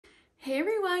Hey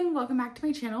everyone, welcome back to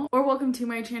my channel, or welcome to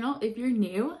my channel if you're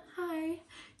new. Hi!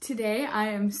 Today I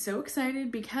am so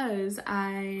excited because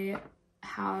I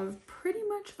have pretty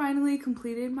much finally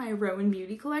completed my Roen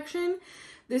Beauty collection.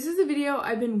 This is a video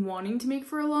I've been wanting to make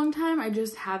for a long time. I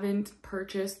just haven't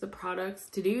purchased the products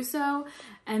to do so.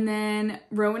 And then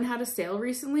Roen had a sale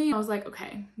recently. I was like,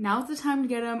 okay, now's the time to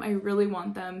get them. I really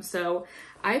want them. So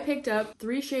I picked up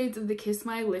 3 shades of the Kiss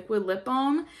My liquid lip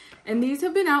balm. And these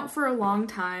have been out for a long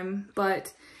time,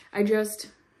 but I just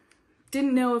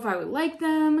didn't know if I would like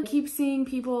them. I keep seeing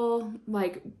people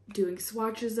like doing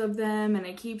swatches of them, and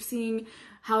I keep seeing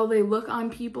how they look on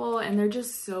people, and they're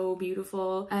just so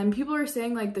beautiful. And people are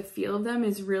saying like the feel of them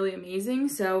is really amazing.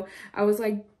 So I was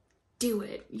like, do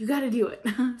it. You gotta do it.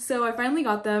 So I finally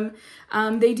got them.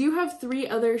 They do have 3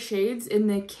 other shades in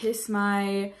the Kiss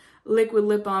My liquid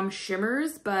lip balm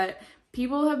shimmers, but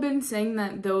people have been saying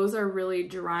that those are really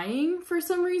drying for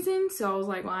some reason. So I was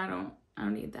like, well, I don't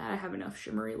need that. I have enough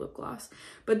shimmery lip gloss.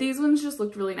 But these ones just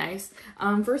looked really nice.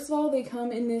 First of all, they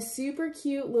come in this super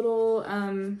cute little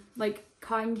like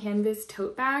cotton canvas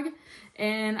tote bag,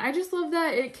 and I just love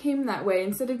that it came that way.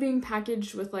 Instead of being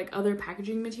packaged with like other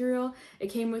packaging material,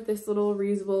 it came with this little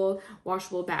reusable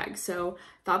washable bag. So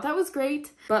thought that was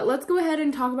great. But let's go ahead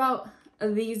and talk about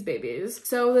these babies.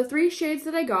 So the 3 shades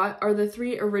that I got are the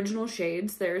 3 original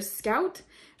shades. There's Scout,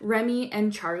 Remi,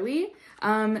 and Charlie.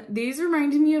 These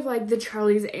reminded me of like the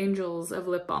Charlie's Angels of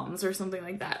lip balms or something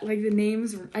like that. Like the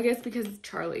names, I guess because it's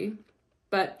Charlie,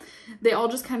 but they all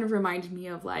just kind of reminded me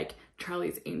of like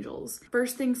Charlie's Angels.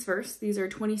 First things first, these are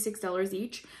 $26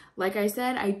 each. Like I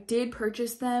said, I did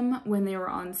purchase them when they were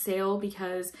on sale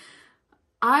because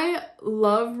I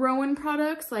love Roen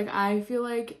products. Like I feel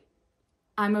like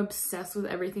I'm obsessed with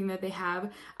everything that they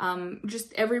have.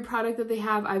 Just every product that they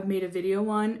have, I've made a video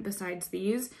on besides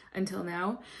these until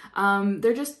now.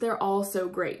 They're all so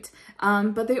great.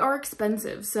 But they are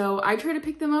expensive. So I try to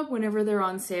pick them up whenever they're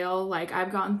on sale. Like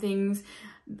I've gotten things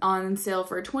on sale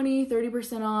for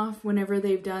 20-30% off whenever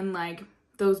they've done like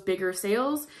those bigger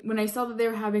sales. When I saw that they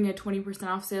were having a 20%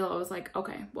 off sale, I was like,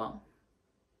 okay, well,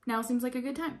 now seems like a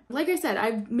good time. Like I said,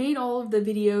 I've made all of the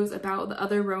videos about the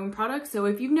other Roen products, so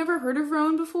if you've never heard of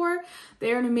Roen before,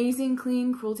 they're an amazing,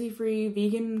 clean, cruelty-free,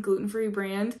 vegan, gluten-free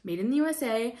brand made in the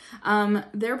USA.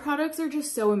 Their products are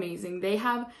just so amazing. They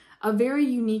have a very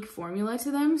unique formula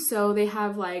to them. So they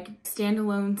have like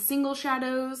standalone single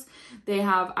shadows, they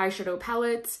have eyeshadow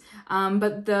palettes,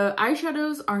 but the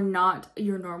eyeshadows are not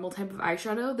your normal type of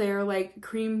eyeshadow. They're like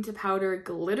cream to powder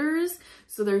glitters.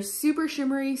 So they're super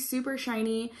shimmery, super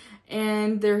shiny,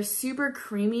 and they're super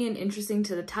creamy and interesting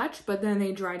to the touch, but then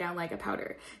they dry down like a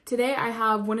powder. Today I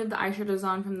have one of the eyeshadows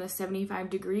on from the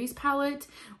 75 Degrees palette,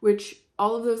 which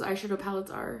all of those eyeshadow palettes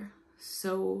are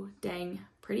so dang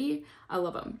pretty. I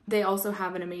love them. They also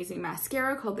have an amazing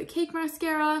mascara called the Cake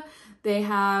Mascara. They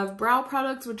have brow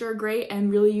products, which are great and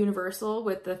really universal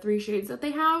with the 3 shades that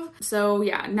they have. So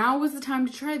yeah, now was the time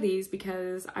to try these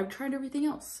because I've tried everything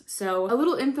else. So a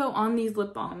little info on these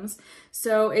lip balms.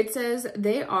 So it says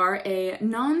they are a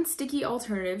non-sticky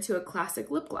alternative to a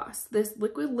classic lip gloss. This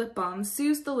liquid lip balm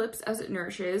soothes the lips as it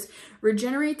nourishes,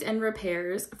 regenerates and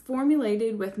repairs,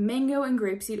 formulated with mango and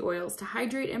grapeseed oils to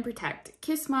hydrate and protect.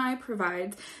 Kiss My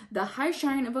provides the high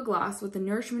shine of a gloss with the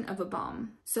nourishment of a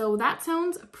balm. So that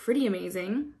sounds pretty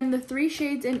amazing. And the 3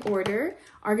 shades in order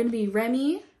are going to be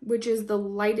Remi, which is the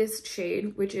lightest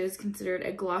shade, which is considered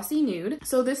a glossy nude.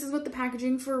 So this is what the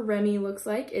packaging for Remi looks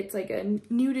like. It's like a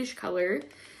nudish color.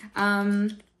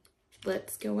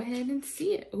 Let's go ahead and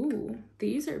see it. Ooh,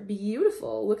 these are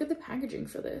beautiful. Look at the packaging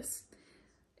for this.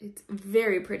 It's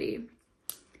very pretty.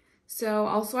 So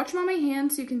I'll swatch them on my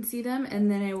hand so you can see them, and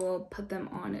then I will put them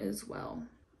on as well.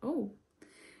 Oh,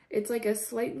 it's like a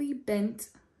slightly bent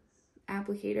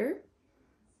applicator.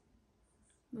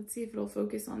 Let's see if it'll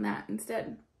focus on that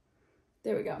instead.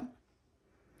 There we go.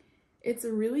 It's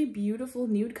a really beautiful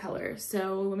nude color.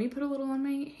 So let me put a little on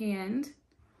my hand.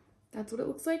 That's what it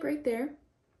looks like right there.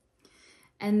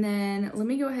 And then let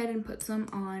me go ahead and put some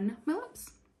on my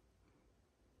lips.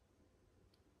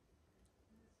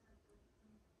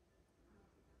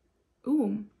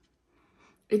 Ooh,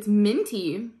 it's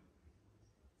minty.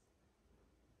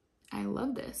 I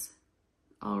love this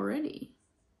already.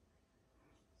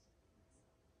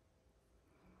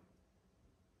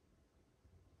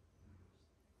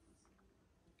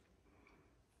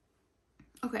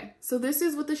 Okay, so this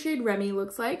is what the shade Remi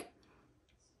looks like.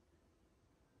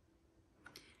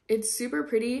 It's super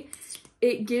pretty.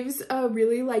 It gives a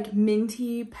really like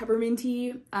minty,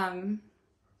 pepperminty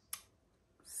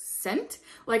scent.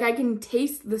 Like I can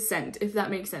taste the scent, if that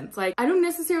makes sense. Like I don't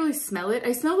necessarily smell it.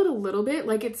 I smell it a little bit.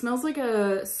 Like it smells like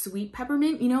a sweet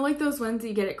peppermint. You know, like those ones that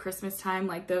you get at Christmas time,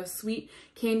 like those sweet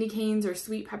candy canes or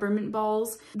sweet peppermint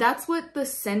balls. That's what the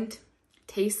scent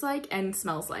tastes like and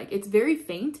smells like. It's very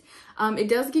faint. It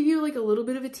does give you like a little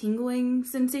bit of a tingling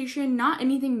sensation, not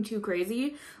anything too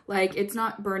crazy. Like it's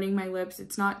not burning my lips,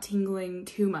 it's not tingling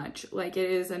too much. Like it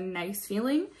is a nice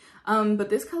feeling. But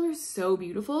this color is so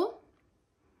beautiful.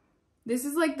 This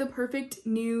is like the perfect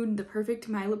nude, the perfect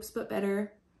My Lips But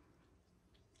Better.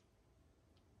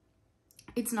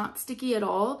 It's not sticky at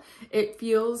all. It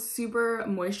feels super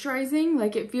moisturizing.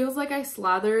 Like it feels like I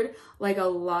slathered like a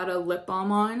lot of lip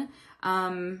balm on.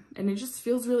 And it just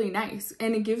feels really nice.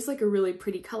 And it gives like a really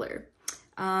pretty color.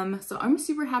 So I'm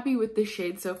super happy with this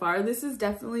shade so far. This is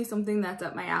definitely something that's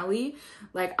up my alley.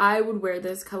 Like I would wear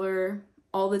this color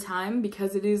all the time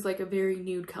because it is like a very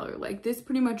nude color. Like this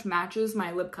pretty much matches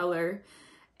my lip color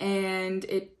and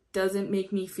it doesn't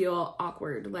make me feel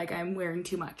awkward like I'm wearing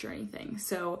too much or anything.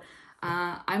 So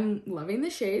I'm loving the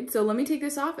shade. So let me take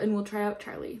this off and we'll try out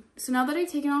Charlie. So now that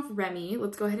I've taken off Remi,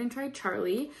 let's go ahead and try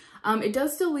Charlie. It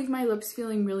does still leave my lips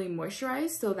feeling really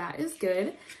moisturized, so that is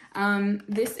good.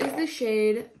 This is the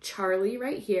shade Charlie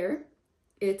right here.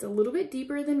 It's a little bit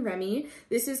deeper than Remi.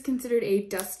 This is considered a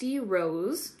dusty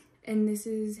rose, and this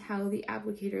is how the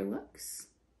applicator looks.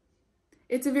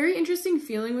 It's a very interesting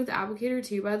feeling with the applicator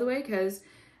too, by the way, because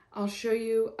I'll show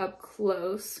you up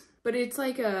close, but it's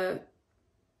like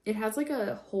it has like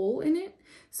a hole in it,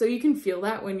 so you can feel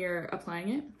that when you're applying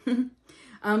it.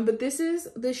 But this is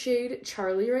the shade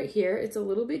Charlie right here. It's a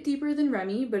little bit deeper than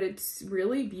Remi, but it's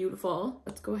really beautiful.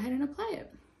 Let's go ahead and apply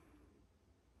it.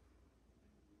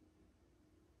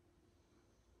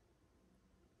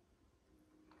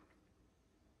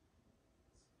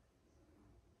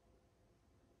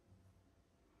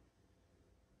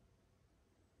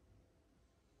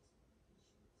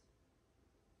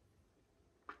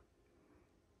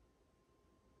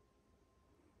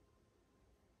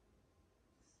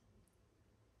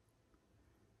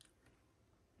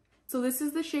 So this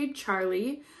is the shade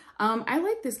Charlie. I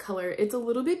like this color. It's a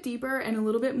little bit deeper and a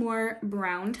little bit more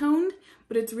brown toned,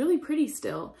 but it's really pretty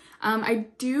still. I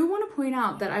do want to point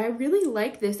out that I really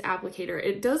like this applicator.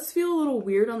 It does feel a little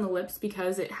weird on the lips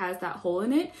because it has that hole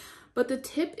in it, but the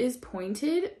tip is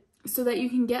pointed so that you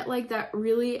can get like that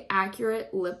really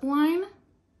accurate lip line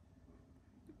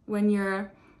when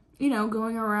you're, you know,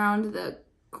 going around the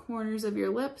corners of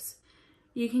your lips.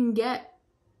 You can get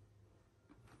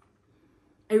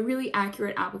a really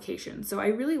accurate application. So I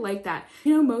really like that.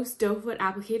 You know, most doe foot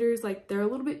applicators, like they're a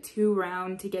little bit too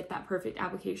round to get that perfect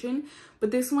application,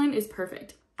 but this one is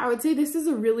perfect. I would say this is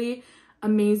a really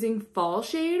amazing fall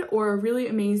shade or a really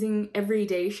amazing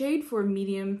everyday shade for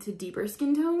medium to deeper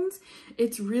skin tones.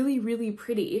 It's really, really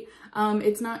pretty.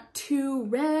 It's not too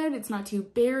red, it's not too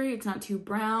berry, it's not too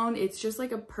brown. It's just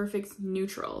like a perfect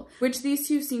neutral, which these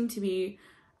two seem to be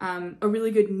a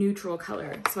really good neutral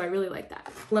color, so I really like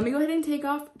that. Let me go ahead and take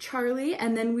off Charlie,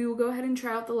 and then we will go ahead and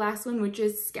try out the last one, which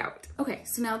is Scout. Okay,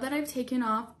 so now that I've taken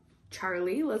off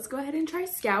Charlie, let's go ahead and try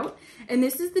Scout, and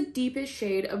this is the deepest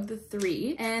shade of the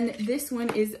three, and this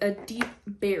one is a deep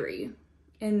berry,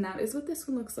 and that is what this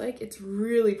one looks like. It's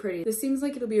really pretty. This seems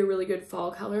like it'll be a really good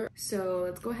fall color, so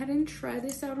let's go ahead and try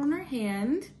this out on our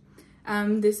hand.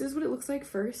 This is what it looks like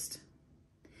first.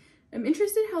 I'm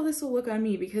interested how this will look on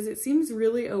me because it seems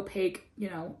really opaque, you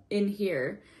know, in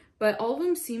here, but all of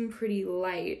them seem pretty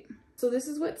light. So this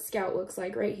is what Scout looks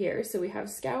like right here. So we have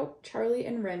Scout, Charlie,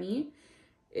 and Remi.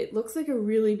 It looks like a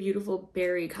really beautiful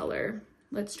berry color.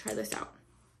 Let's try this out.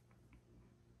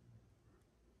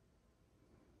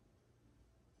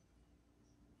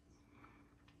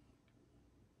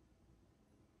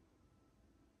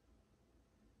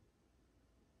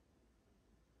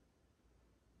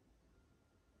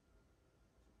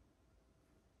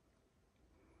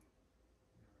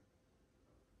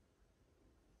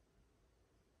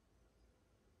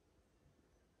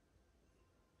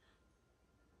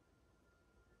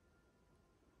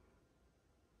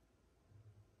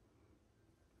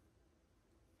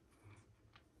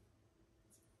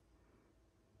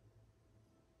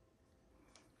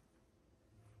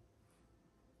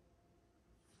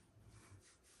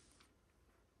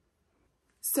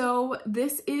 So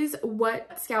this is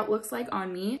what Scout looks like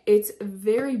on me. It's a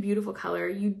very beautiful color.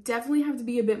 You definitely have to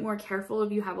be a bit more careful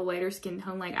if you have a lighter skin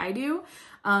tone like I do,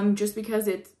 just because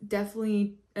it's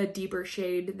definitely a deeper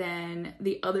shade than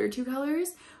the other two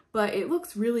colors, but it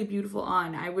looks really beautiful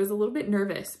on. I was a little bit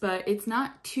nervous, but it's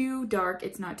not too dark,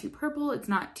 it's not too purple, it's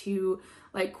not too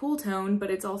like cool tone, but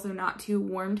it's also not too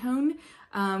warm tone,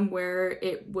 where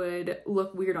it would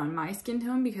look weird on my skin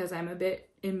tone because I'm a bit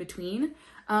in between.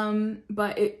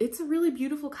 But it's a really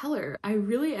beautiful color. I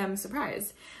really am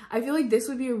surprised. I feel like this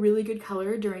would be a really good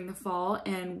color during the fall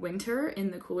and winter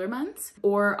in the cooler months.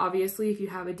 Or obviously if you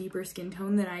have a deeper skin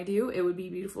tone than I do, it would be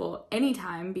beautiful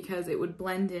anytime because it would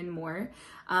blend in more.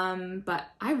 But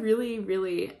I really,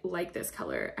 really like this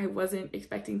color. I wasn't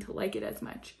expecting to like it as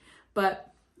much, but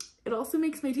it also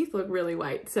makes my teeth look really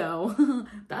white, so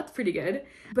that's pretty good.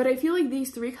 But I feel like these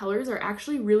three colors are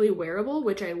actually really wearable,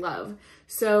 which I love.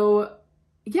 So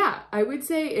yeah, I would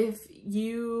say if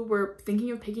you were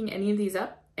thinking of picking any of these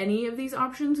up, any of these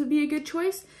options would be a good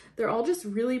choice. They're all just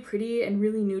really pretty and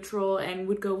really neutral and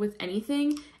would go with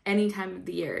anything, any time of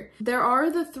the year. There are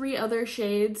the three other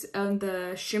shades of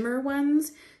the shimmer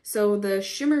ones. So the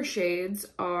shimmer shades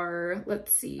are,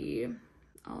 let's see,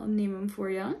 I'll name them for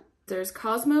you. There's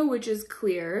Cosmo, which is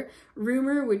clear,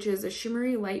 Rumor, which is a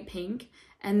shimmery light pink,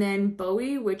 and then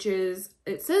Bowie, which is,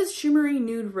 it says shimmery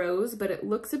nude rose, but it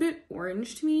looks a bit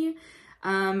orange to me.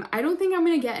 I don't think I'm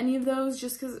gonna get any of those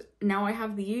just because now I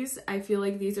have these. I feel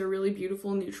like these are really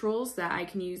beautiful neutrals that I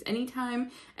can use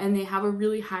anytime, and they have a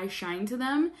really high shine to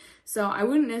them. So I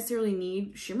wouldn't necessarily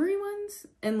need shimmery ones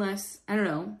unless, I don't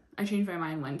know, I change my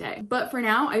mind one day. But for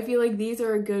now, I feel like these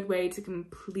are a good way to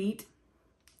complete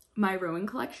my Roen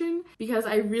collection because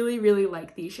I really, really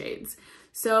like these shades.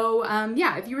 So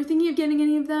yeah, if you were thinking of getting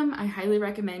any of them, I highly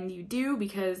recommend you do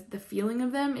because the feeling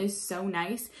of them is so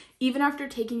nice. Even after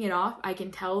taking it off, I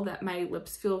can tell that my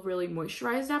lips feel really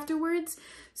moisturized afterwards.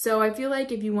 So I feel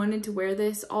like if you wanted to wear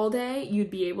this all day,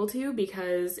 you'd be able to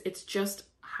because it's just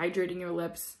hydrating your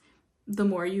lips the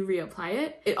more you reapply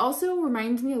it. It also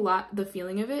reminds me a lot, the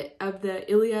feeling of it, of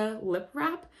the Ilia lip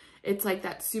wrap. It's like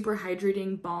that super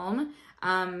hydrating balm.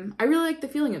 I really like the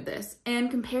feeling of this, and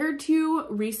compared to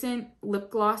recent lip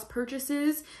gloss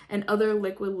purchases and other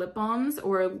liquid lip balms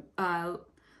or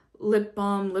lip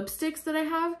balm lipsticks that I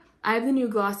have the new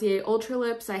Glossier Ultra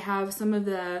Lips, I have some of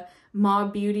the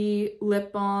Roen Beauty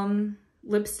lip balm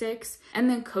lipsticks, and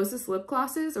then Kosas lip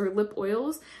glosses or lip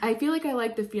oils. I feel like I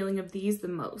like the feeling of these the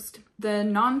most. The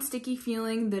non-sticky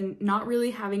feeling, the not really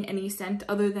having any scent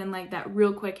other than like that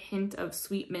real quick hint of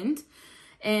sweet mint.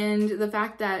 And the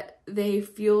fact that they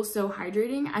feel so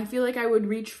hydrating, I feel like I would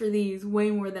reach for these way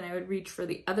more than I would reach for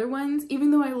the other ones. Even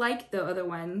though I like the other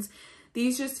ones,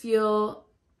 these just feel,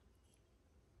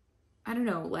 I don't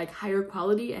know, like higher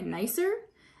quality and nicer,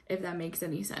 if that makes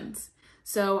any sense.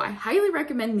 So I highly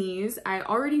recommend these. I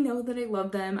already know that I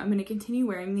love them. I'm going to continue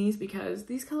wearing these because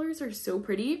these colors are so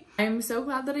pretty. I'm so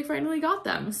glad that I finally got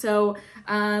them. So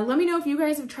let me know if you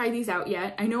guys have tried these out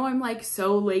yet. I know I'm like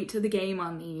so late to the game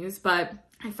on these, but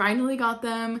I finally got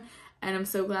them and I'm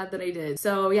so glad that I did.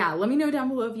 So yeah, let me know down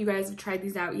below if you guys have tried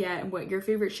these out yet and what your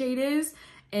favorite shade is.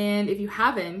 And if you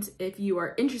haven't, if you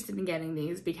are interested in getting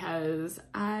these, because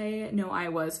I know I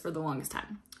was for the longest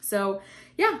time. So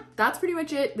yeah, that's pretty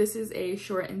much it. This is a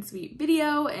short and sweet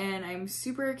video and I'm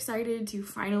super excited to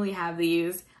finally have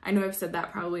these. I know I've said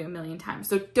that probably a million times,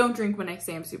 so don't drink when I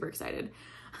say I'm super excited.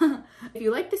 If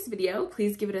you like this video,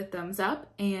 please give it a thumbs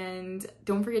up and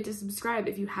don't forget to subscribe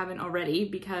if you haven't already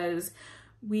because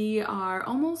we are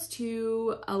almost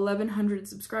to 1,100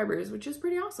 subscribers, which is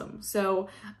pretty awesome. So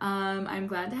I'm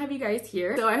glad to have you guys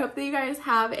here. So I hope that you guys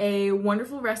have a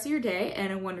wonderful rest of your day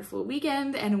and a wonderful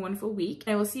weekend and a wonderful week.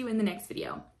 And I will see you in the next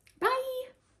video.